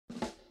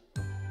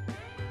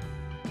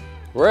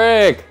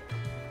Rick,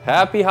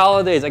 happy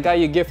holidays. I got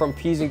you a gift from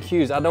P's and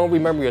Q's. I don't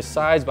remember your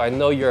size, but I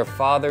know you're a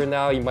father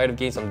now. You might have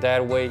gained some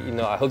dad weight. You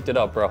know, I hooked it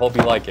up, bro. Hope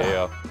you like it,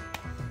 yo.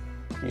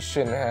 You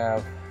shouldn't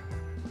have.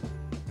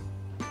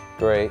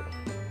 Great.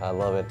 I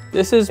love it.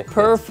 This is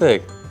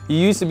perfect. You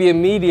used to be a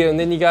medium, and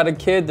then you got a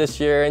kid this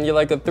year, and you're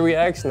like a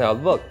 3X now.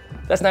 Look,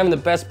 that's not even the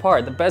best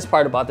part. The best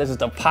part about this is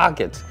the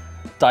pockets.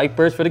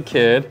 Diapers for the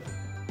kid.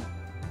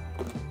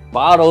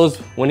 Bottles,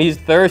 when he's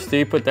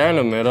thirsty, put that in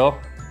the middle.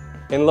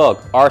 And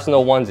look,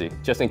 Arsenal onesie,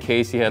 just in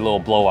case he had a little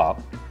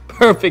blowout.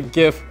 Perfect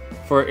gift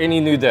for any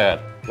new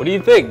dad. What do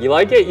you think? You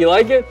like it? You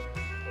like it?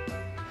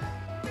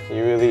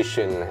 You really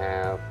shouldn't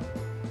have.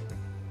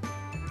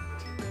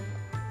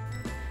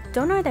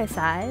 Don't know their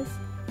size?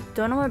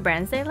 Don't know what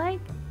brands they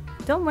like?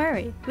 Don't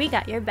worry, we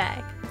got your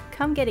back.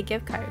 Come get a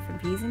gift card from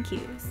P's and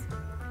Q's.